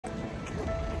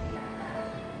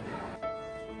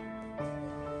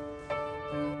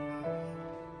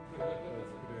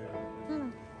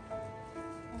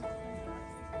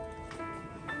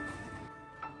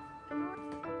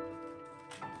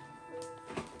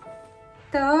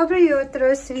Dobro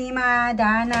jutro svima.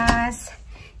 Danas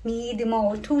mi idemo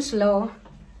u Tuzlo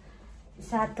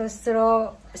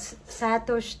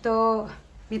zato što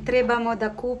mi trebamo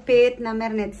da kupiti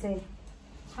namirnice.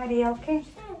 Hajde, je okej?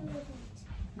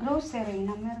 Grocery,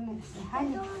 namirnice.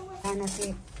 Hajde. Danas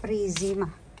je prije zima.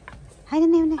 Hajde,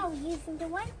 ne. Oh, using the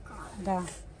white card. Da,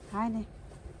 hajde.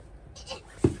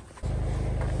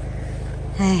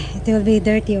 It will be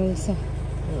dirty also.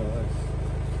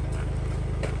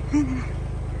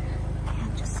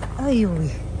 Ajoj.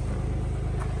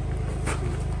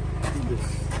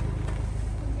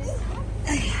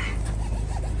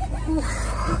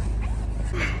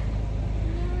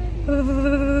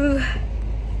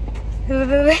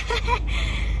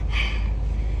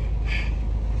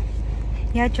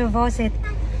 Ja ću voziti.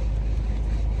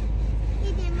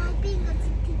 Idemo u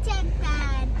Bingovski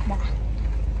centar. Da.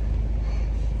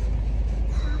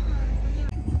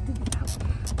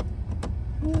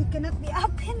 We cannot be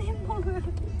up anymore.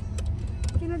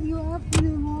 Cannot go up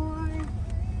anymore.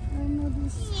 I know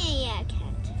this. Yeah, I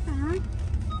can't. Huh?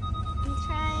 I'm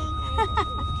trying. I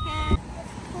can't.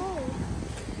 Oh.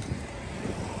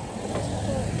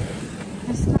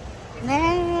 It's not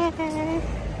there.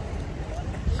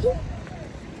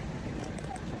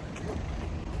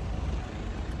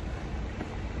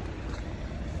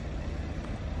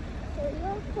 So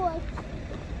you're 40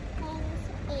 minus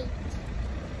 8.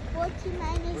 40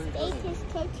 minus 8 is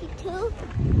 32.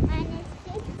 Minus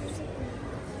 6.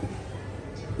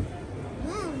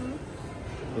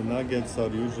 The nuggets are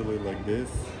usually like this,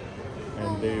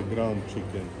 and they ground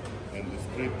chicken. And the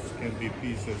strips can be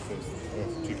pieces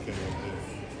of chicken like this,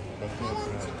 but I not want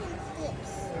ground. chicken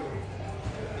strips.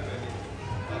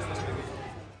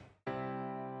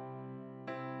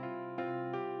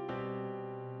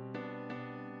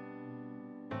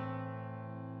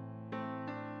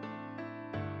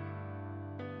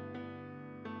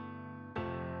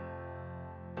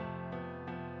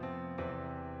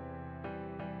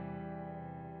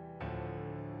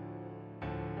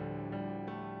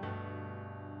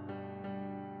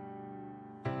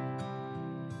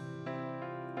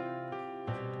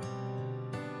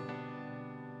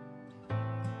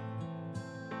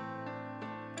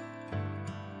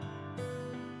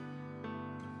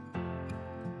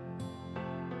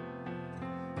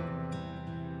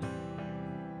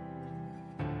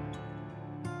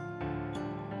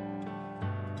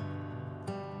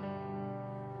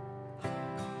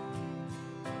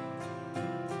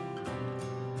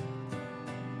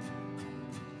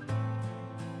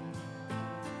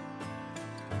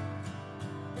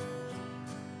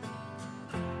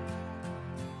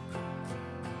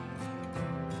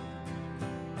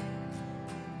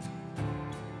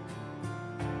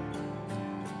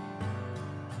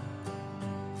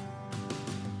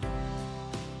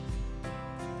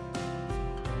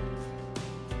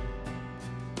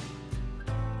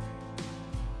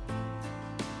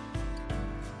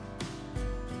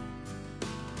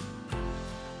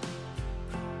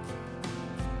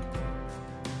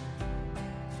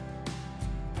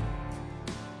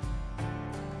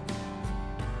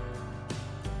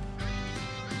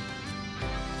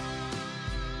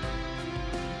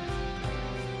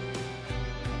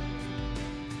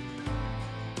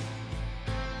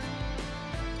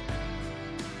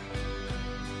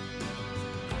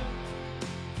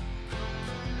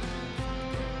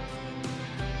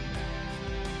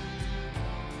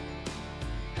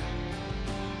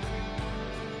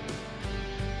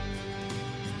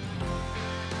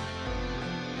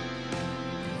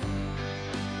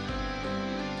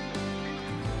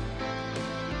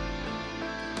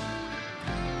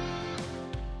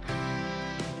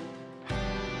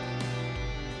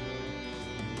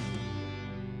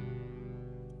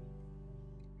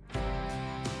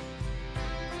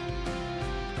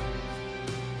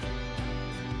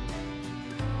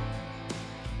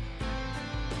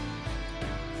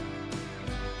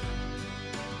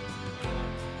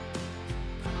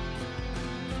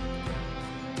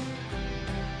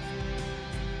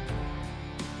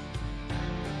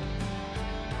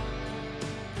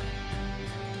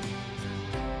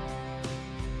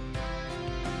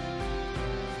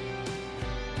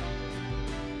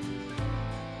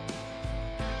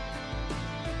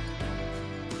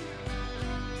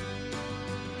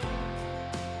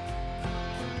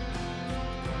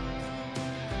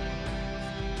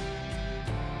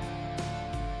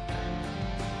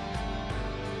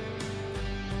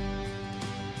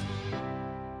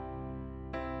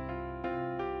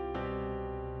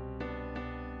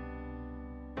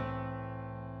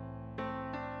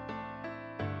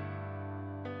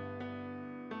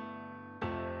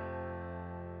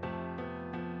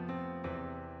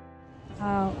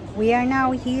 We are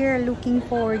now here looking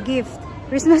for gift,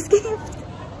 Christmas gift.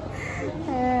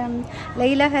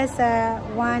 Layla has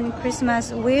one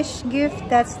Christmas wish gift.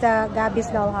 That's the Gabby's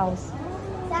dollhouse.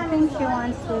 I think she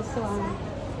wants this one,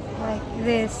 like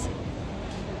this.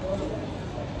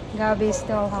 Gabby's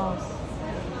dollhouse.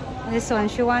 This one,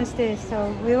 she wants this,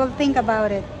 so we will think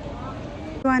about it.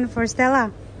 One for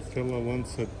Stella. Stella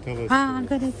wants a telescope. I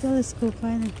got a telescope.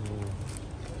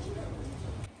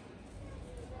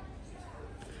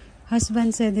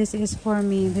 Husband said this is for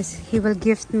me. This he will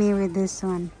gift me with this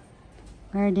one.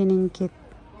 Gardening kit.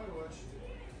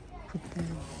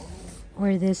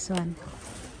 Or this one.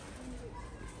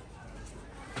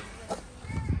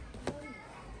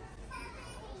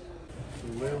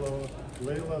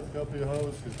 Layla's Gabby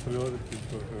house is priority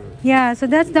for her. Yeah, so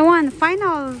that's the one.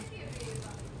 Final.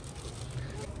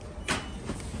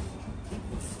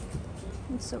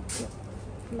 It's so cute.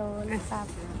 Flow,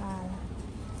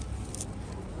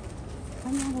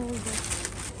 can you hold it?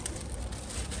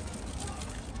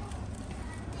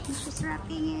 She's just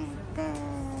wrapping it.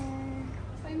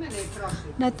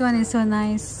 That one is so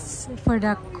nice for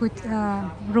the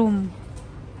room.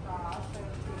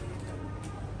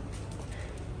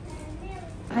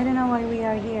 I don't know why we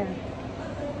are here.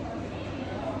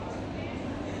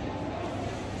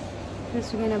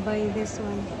 Just gonna buy this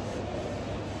one.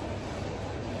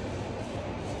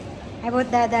 I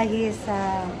bought Dada his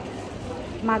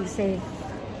MagSafe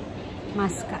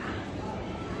Masca.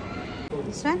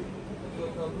 This one?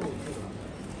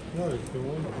 No, if you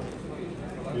want.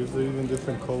 There's even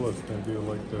different colors, maybe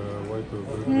like the white or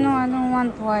green. No, I don't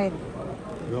want white.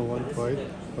 You don't want white?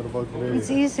 What about gray? It's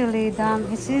easily done.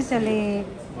 It's easily.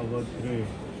 How about gray?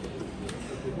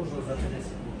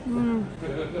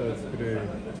 That's gray.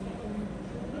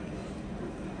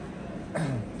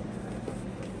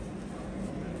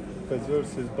 Because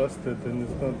yours is busted and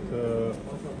it's not,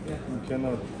 you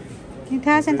cannot. It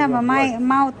doesn't have a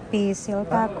mouthpiece, Il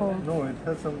Taco. No, it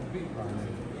has some,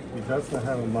 it doesn't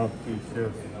have a mouthpiece,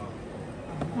 yes.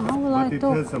 How will I But it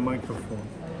talk? has a microphone.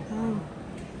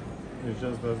 It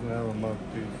just doesn't have a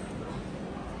mouthpiece.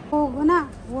 Oh, na.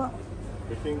 What?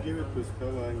 You can give it to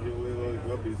Stella and give Layla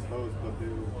Gabby's house, but they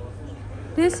will.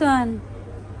 This one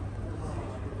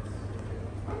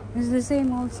is the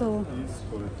same also. Use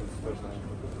for it to Stella.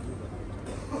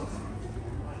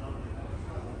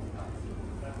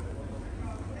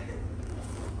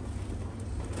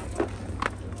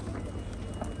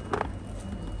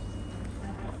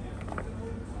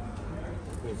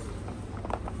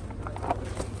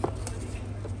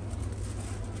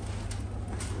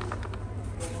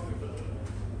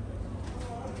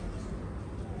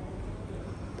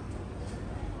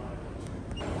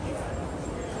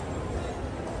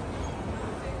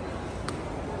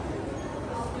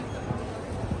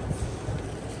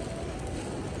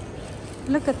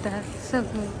 Look at that, so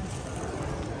good.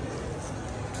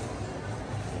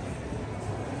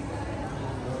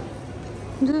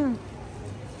 Dude.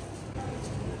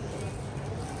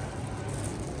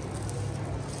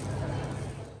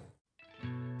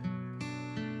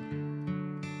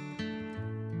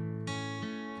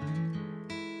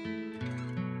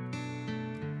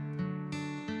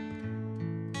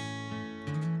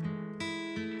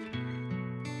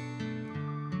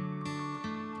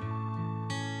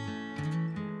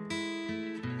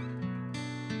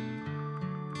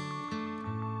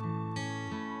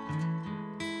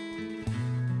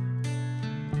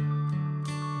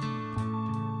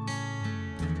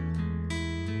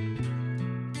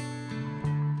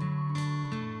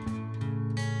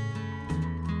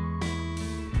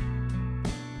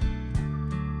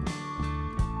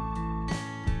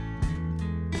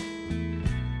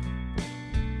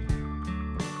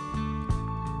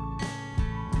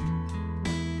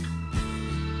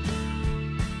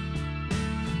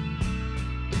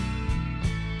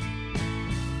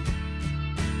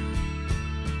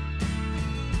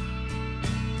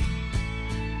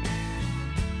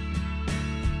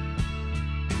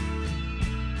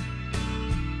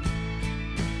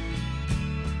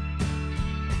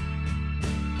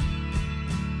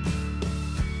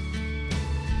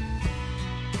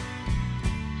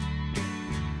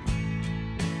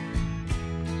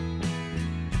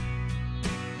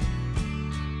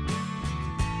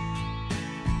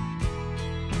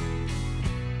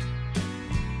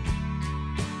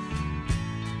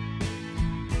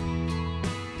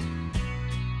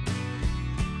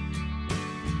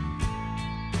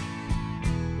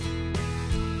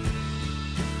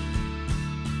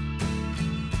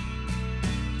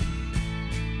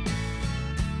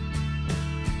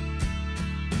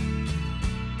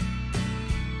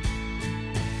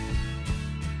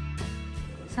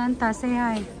 Santa, say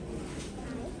hi.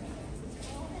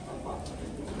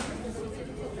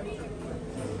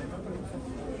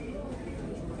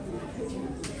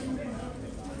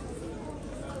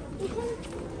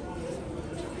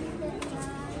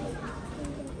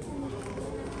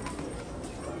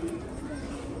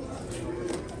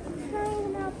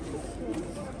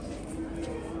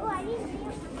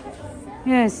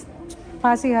 Yes,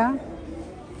 Pasi, huh?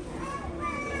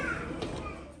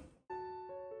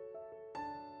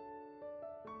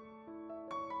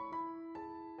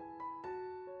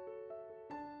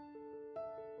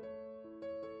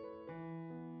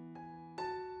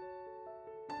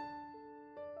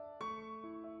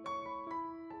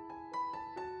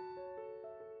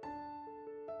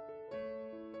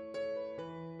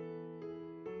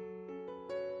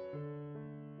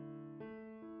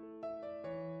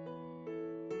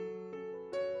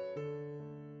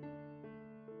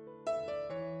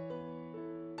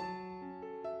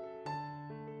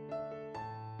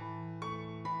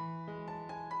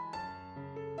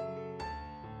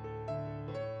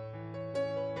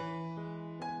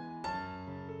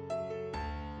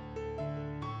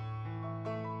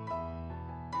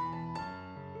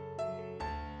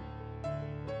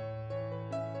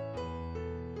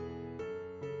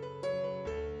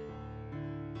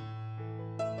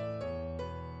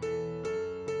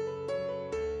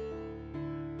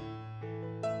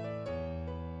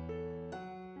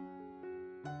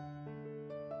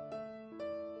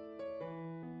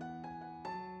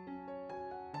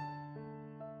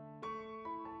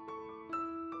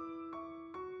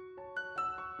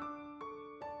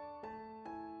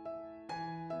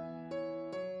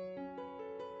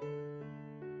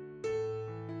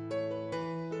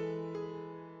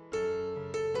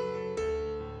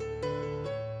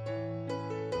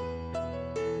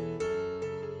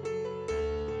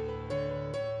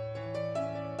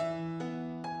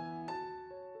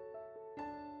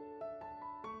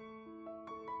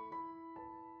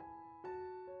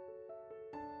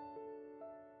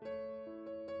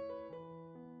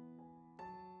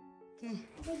 Okay.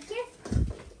 The gift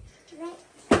right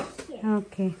here.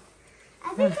 Okay.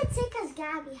 I think it's Sika's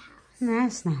Gabby house. No,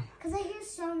 it's not. Because I hear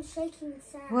some shaking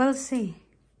sound. We'll see.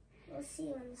 We'll see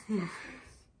when it's Christmas.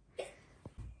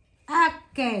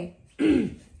 Okay.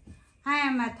 I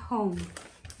am at home.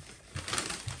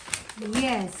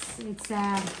 Yes, it's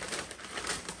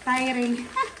tiring.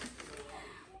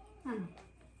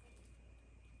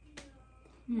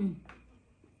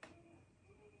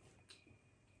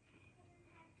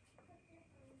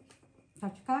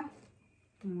 Touch ka?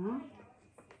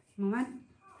 Moment.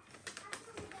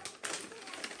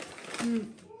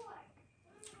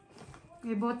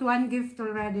 We bought one gift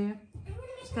already.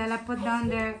 Stella put down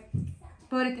there.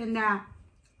 Put it in the.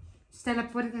 Stella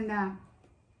put it in the.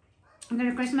 Under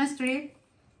the Christmas tree.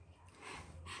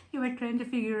 You were trying to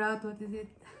figure out what is it.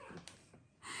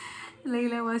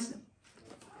 Layla was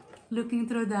looking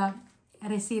through the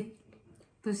receipt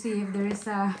to see if there is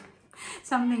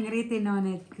something written on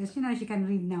it, because you know she can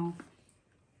read now.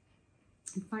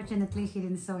 Unfortunately, she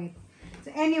didn't saw it.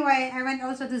 So anyway, I went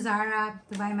also to Zara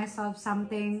to buy myself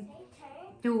something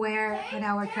to wear on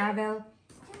our travel.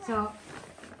 So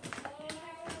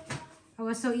I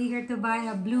was so eager to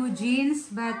buy a blue jeans,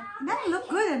 but that looked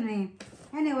good on me.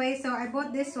 Anyway, so I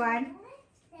bought this one.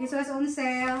 This was on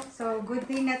sale, so good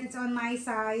thing that it's on my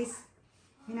size.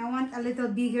 And I want a little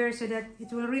bigger so that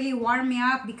it will really warm me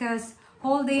up, because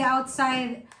whole day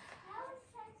outside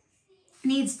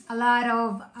needs a lot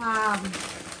of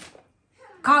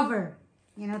cover,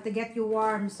 you know, to get you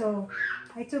warm. So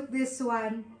I took this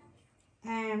one,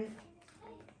 and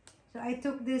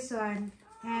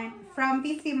and from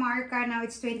 50 marca now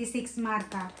it's 26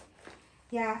 marca.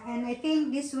 Yeah, and I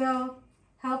think this will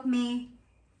help me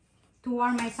to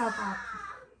warm myself up.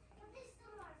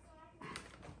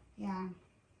 Yeah,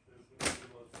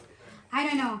 I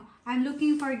don't know, I'm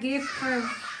looking for a gift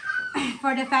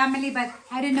for the family, but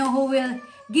I don't know who will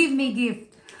give me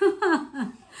gift.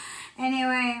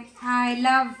 Anyway, I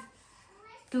love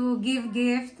to give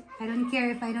gift. I don't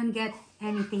care if I don't get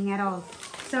anything at all.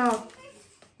 So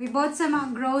we bought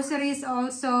some groceries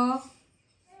also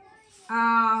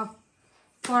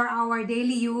for our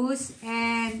daily use,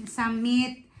 and some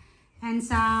meat and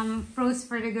some fruits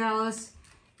for the girls.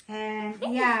 And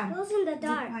yeah, It glows in the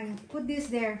dark. Put this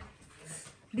there.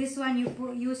 This one you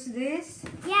use this.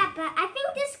 Yeah, but I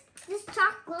think this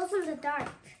chalk glows in the dark.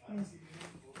 Yes.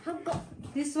 Go.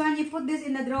 This one you put this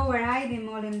in the drawer, hide him,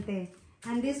 Olimte.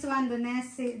 And this one, the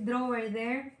next drawer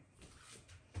there.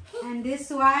 And this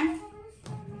one,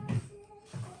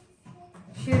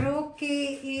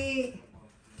 Shiroki.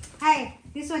 Hey,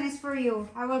 This one is for you.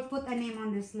 I will put a name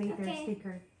on this later, Okay.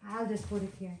 sticker. I'll just put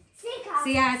it here. Sticker. So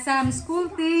yeah, some school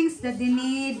things that they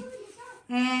need.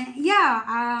 And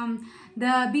yeah,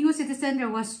 the Bingo City Center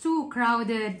was too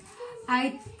crowded.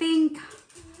 I think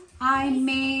I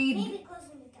made Maybe it goes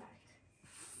in the dark.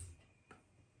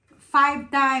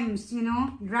 5 times, you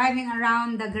know, driving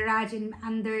around the garage in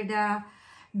under the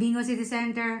Bingo City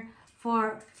Center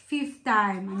for 5th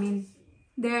time. I mean,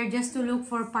 there just to look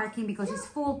for parking because it's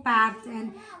full packed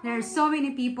and there are so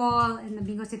many people in the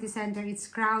Bingo City Center. It's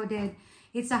crowded.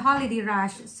 It's a holiday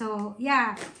rush. So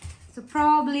yeah, so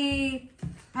probably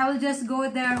I will just go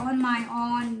there on my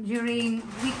own during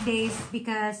weekdays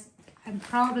because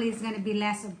probably it's gonna be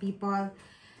less of people.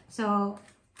 So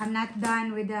I'm not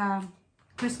done with the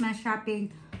Christmas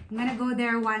shopping. I'm gonna go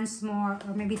there once more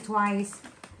or maybe twice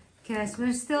because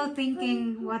we're still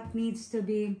thinking what needs to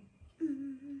be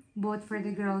both for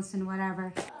the girls and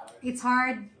whatever. It's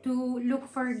hard to look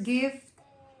for a gift,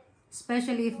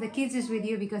 especially if the kids is with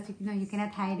you because you know you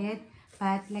cannot hide it.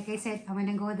 But like I said, I'm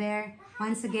gonna go there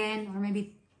once again or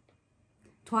maybe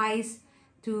twice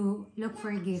to look for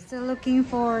a gift. Still looking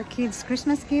for kids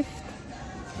Christmas gift.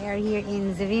 They are here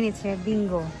in Zvinice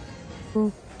Bingo.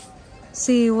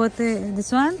 See what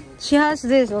this one? She has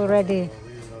this already.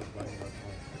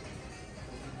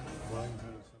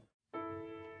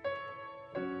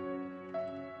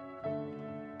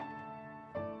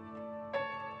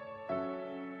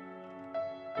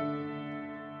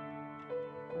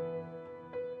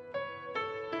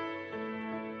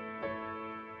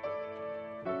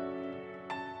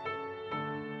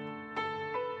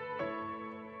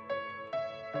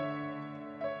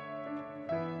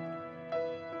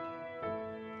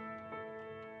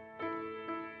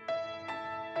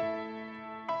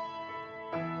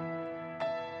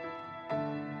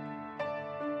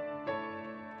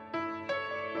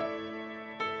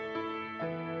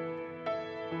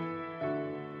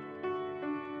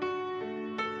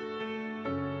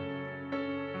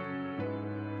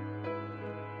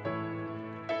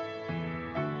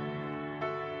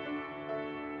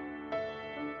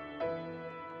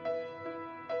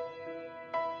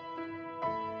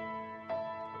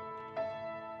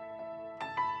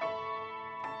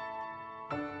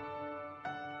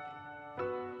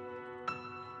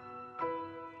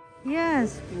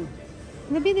 Yes.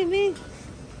 The big.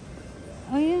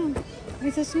 Oh yeah.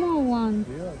 It's a small one.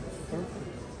 Yeah, that's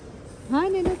perfect.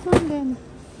 Honey, that's one then.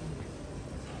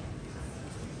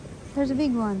 There's a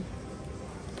big one.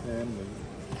 And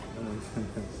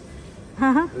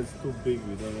Haha. it's too big,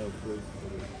 we don't have place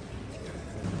for it.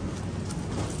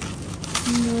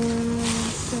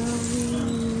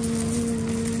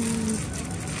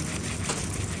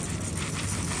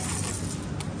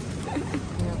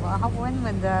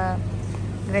 When the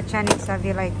Grechanics have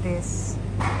you like this.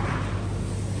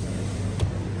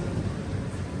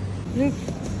 Look,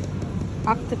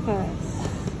 octopus.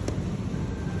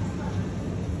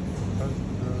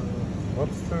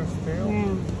 Lobster's tail?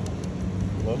 Yeah.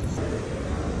 Lobster.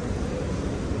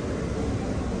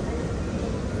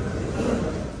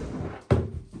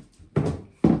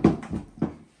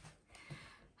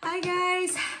 Hi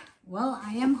guys. Well,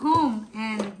 I am home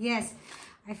and yes,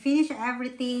 I finished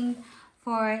everything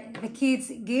for the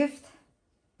kids' gift.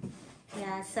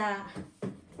 Yes,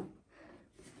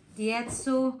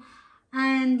 dietsu.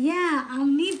 And yeah, I'll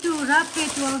need to wrap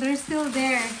it while they're still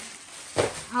there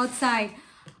outside.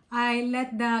 I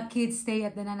let the kids stay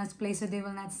at the Nana's place so they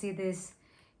will not see this.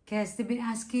 Because they've been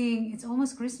asking, it's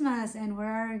almost Christmas and where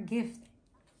are our gift?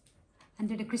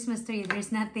 Under the Christmas tree,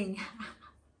 there's nothing.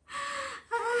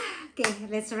 Okay,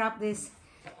 let's wrap this.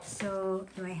 So,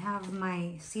 do I have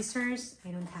my scissors?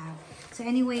 I don't have. So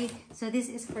anyway, so this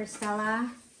is for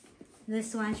Stella.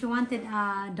 This one, she wanted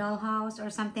a dollhouse or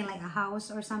something like a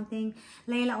house or something.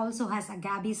 Layla also has a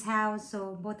Gabby's house,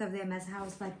 so both of them has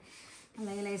house, but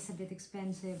Layla is a bit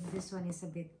expensive. This one is a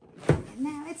bit,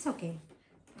 no, it's okay.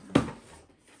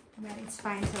 But it's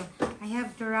fine. So I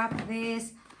have to wrap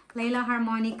this. Layla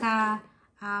harmonica,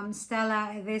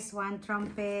 Stella this one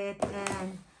trumpet,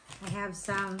 and I have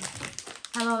some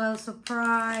LOL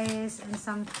surprise and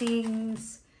some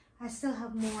things. I still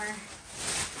have more.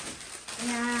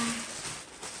 Yeah.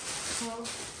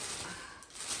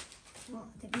 Well,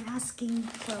 they've been asking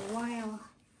for a while.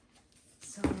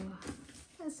 So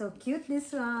that's so cute,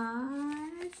 this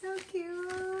one. It's so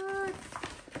cute.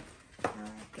 I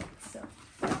like it. So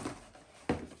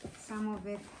some of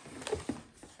it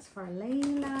is for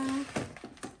Layla.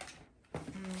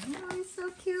 And oh, it's so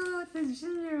cute. This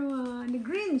ginger one, the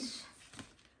Grinch.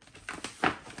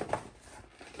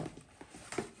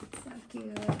 It's so cute.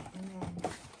 And then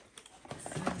this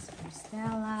is for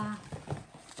Stella.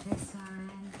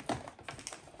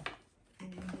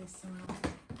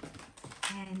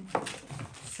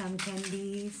 some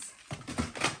candies,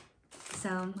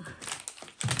 some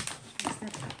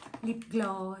lip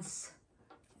gloss,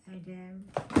 and then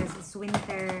because it's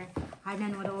winter,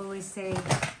 Adnan would always say,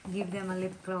 give them a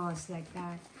lip gloss like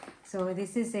that. So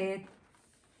this is it.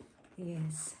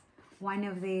 Yes, one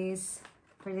of these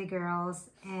for the girls,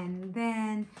 and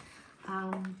then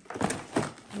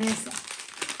this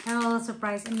a little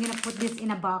surprise. I'm gonna put this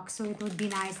in a box, so it would be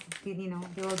nice that, you know,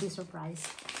 they will be surprised.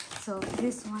 So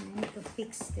this one, I need to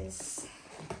fix this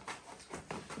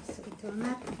so it will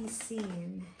not be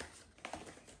seen,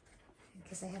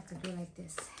 because I have to do like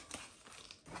this.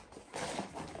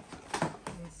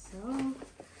 And so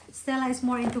Stella is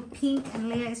more into pink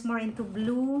and Leia is more into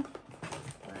blue.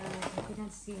 I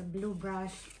couldn't see a blue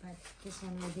brush, but this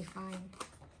one will be fine.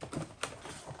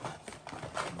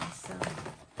 And so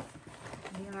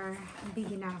they are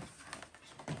big enough.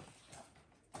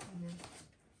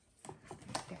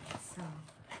 Like that. So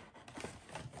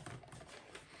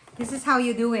this is how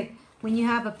you do it. When you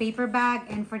have a paper bag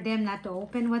and for them not to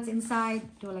open what's inside,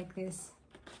 do like this.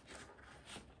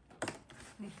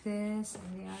 Like this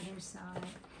on the other side.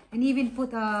 And even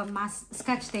put a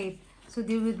scotch tape so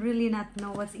they would really not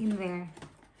know what's in there.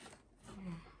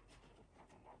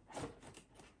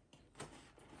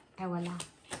 Ay, wala.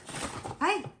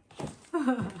 Ay!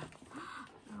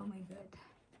 Oh my god.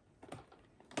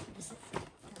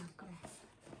 Okay.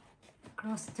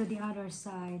 Cross to the other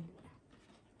side.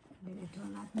 Then it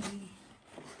will not be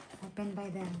opened by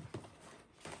them.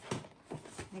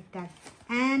 Like that.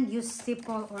 And you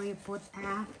staple or you put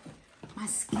a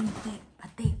masking tape. A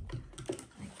tape.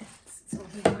 Like that. It's so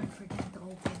hard for them to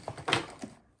open.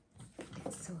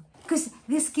 So, because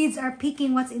these kids are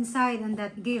picking what's inside on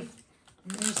that gift.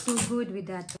 And they're so good with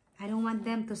that. I don't want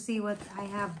them to see what I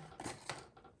have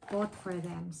bought for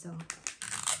them. So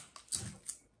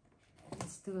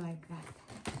let's do like that.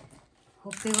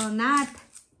 Hope they will not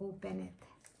open it.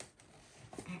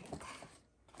 Alright.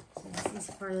 So this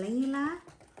is for Layla.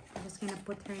 I'm just gonna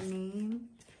put her name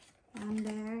on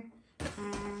there.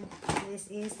 And this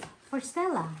is for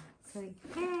Stella. So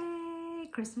yay!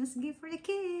 Christmas gift for the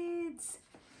kids.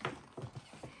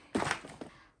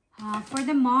 For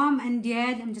the mom and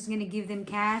dad, I'm just gonna give them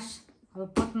cash. I'll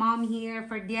put mom here.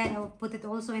 For dad, I'll put it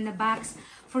also in the box.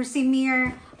 For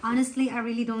Simir, honestly, I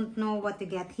really don't know what to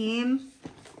get him,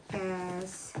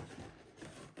 because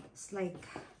it's like,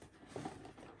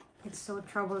 it's so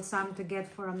troublesome to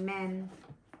get for a man.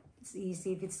 It's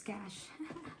easy if it's cash.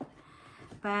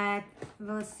 But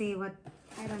we'll see what,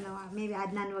 I don't know, maybe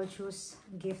Adnan will choose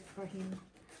a gift for him.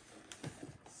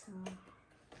 So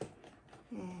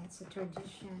yeah, it's a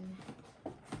tradition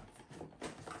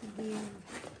to give,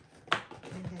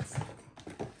 and that's it.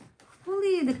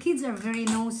 Hopefully the kids are very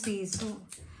nosy, so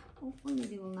hopefully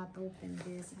they will not open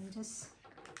this. I'm just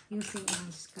using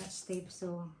a scotch tape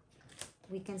so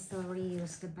we can still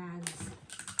reuse the bags.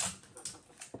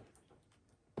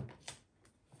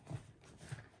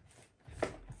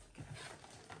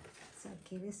 It's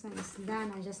okay, this one is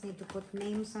done. I just need to put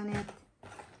names on it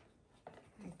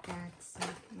like that. So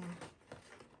yeah,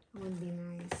 would be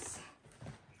nice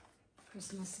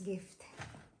Christmas gift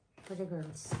for the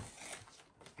girls.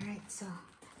 All right, so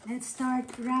let's start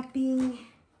wrapping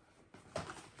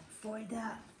for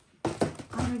the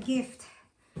other gift.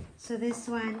 So this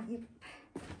one,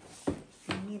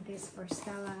 I need this for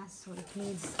Stella, so it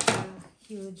needs a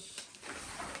huge.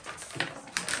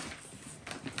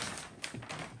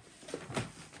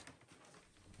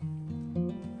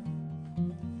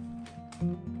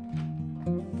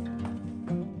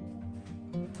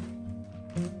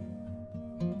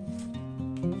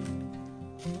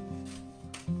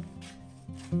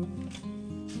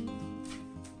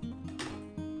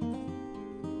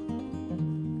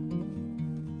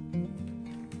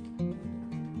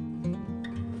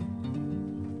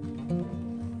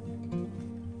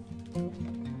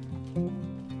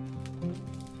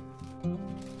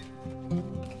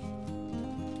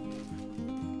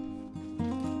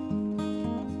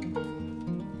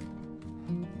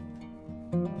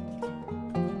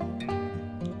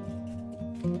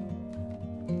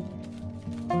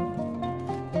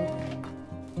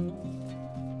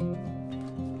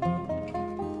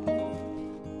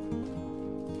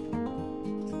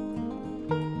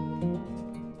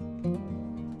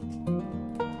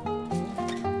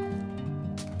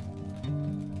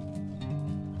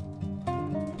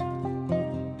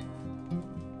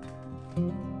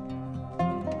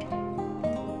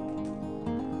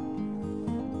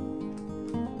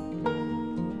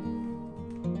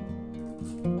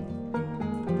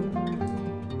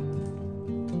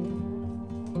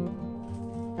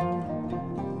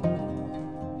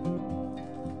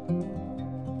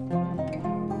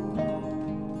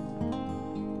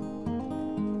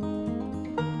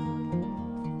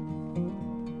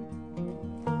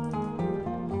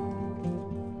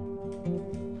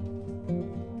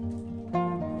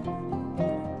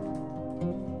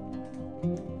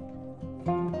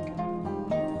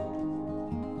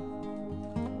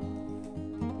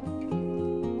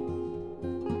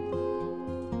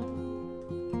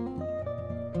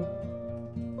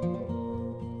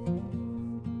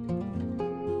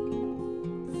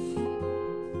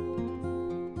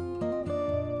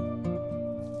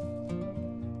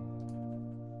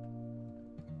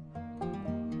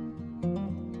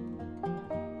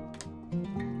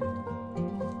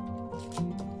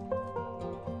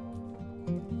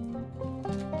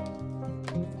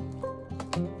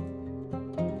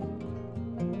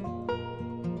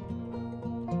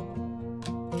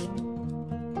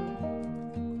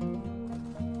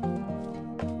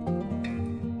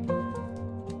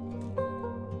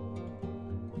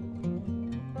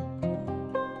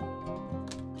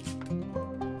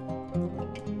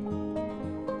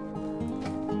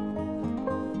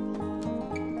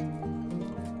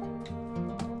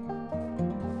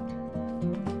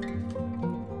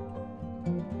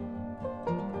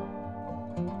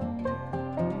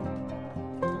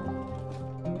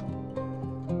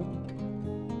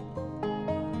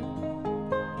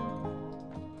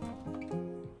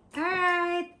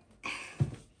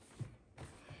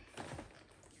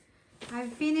 I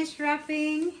finished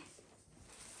wrapping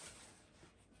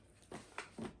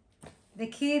the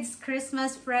kids'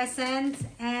 Christmas presents,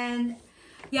 and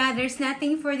yeah, there's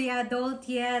nothing for the adult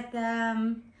yet.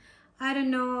 I don't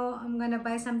know, I'm gonna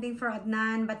buy something for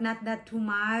Adnan, but not that too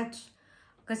much,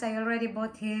 because I already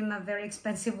bought him a very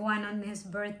expensive one on his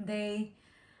birthday.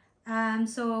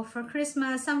 So for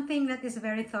Christmas, something that is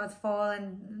very thoughtful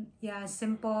and yeah,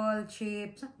 simple,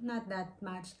 cheap, not that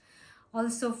much.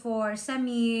 Also for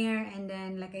Samir, and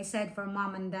then like I said, for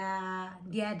Mom and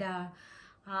Diada,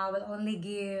 will only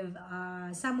give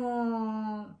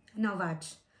Samo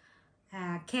Novach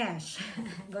cash.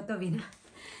 Gotovina.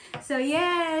 So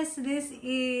yes, this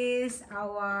is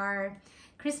our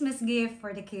Christmas gift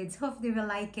for the kids. Hope they will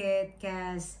like it,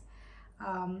 because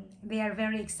they are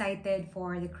very excited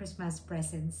for the Christmas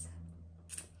presents.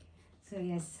 So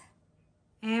yes,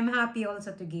 I am happy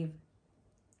also to give.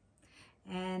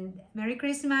 And Merry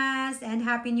Christmas and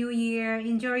Happy New Year.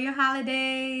 Enjoy your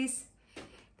holidays.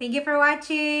 Thank you for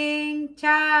watching.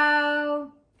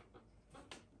 Ciao.